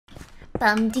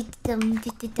Bum dee dum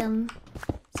dee dee dum.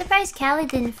 Surprised Calli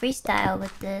didn't freestyle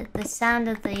with the sound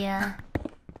of the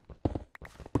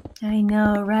I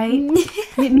know, right?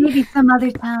 Maybe some other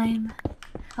time.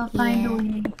 I'll find a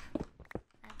way.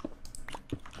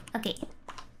 Okay.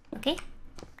 Okay.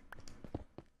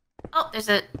 Oh, there's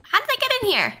a... How did I get in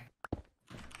here?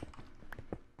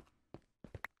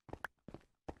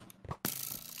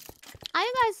 Are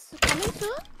you guys coming soon?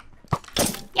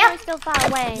 Yeah. We're still far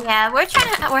away. Yeah,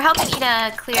 we're helping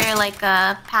Ina clear like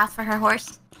a path for her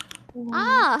horse.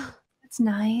 Ah, That's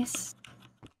nice.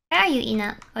 Where are you,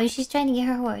 Ina? Oh, she's trying to get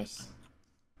her horse.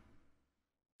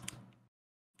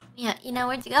 Yeah, Ina,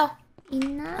 where'd you go?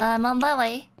 Ina? I'm on my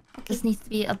way. This needs to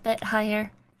be a bit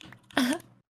higher.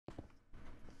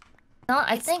 No,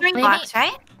 I think maybe blocks,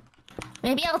 right?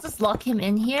 maybe I'll just lock him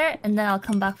in here and then I'll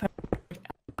come back for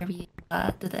we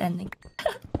do the ending.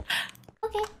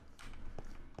 Okay.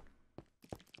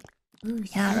 Ooh,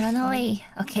 Yeah, run away.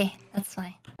 Okay, that's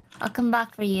fine. I'll come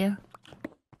back for you.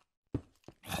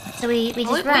 So we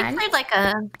just We run. cleared like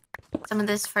some of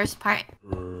this first part.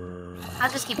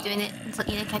 I'll just keep doing it until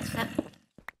Ina catches up.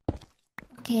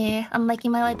 Okay, I'm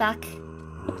making my way back.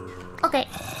 Okay.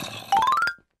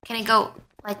 Can I go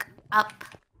like up?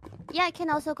 yeah, it can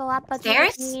also go up, but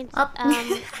Stairs? you would need Up.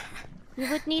 you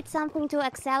would need something to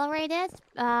accelerate it.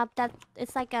 That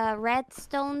it's like a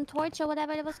redstone torch or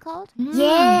whatever it was called.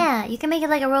 Yeah, you can make it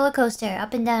like a roller coaster,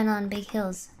 up and down on big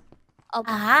hills. Oh,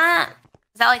 Ah,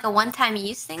 is that like a one-time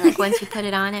use thing? Like once you put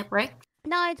it on, it works?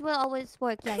 no, it will always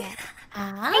work. Yeah, yeah.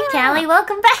 Ah. Hey, Calli,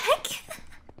 welcome back.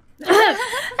 That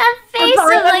I'm face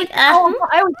sorry, of like,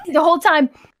 I was here the whole time.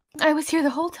 I was here the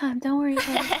whole time. Don't worry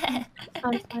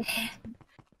about it.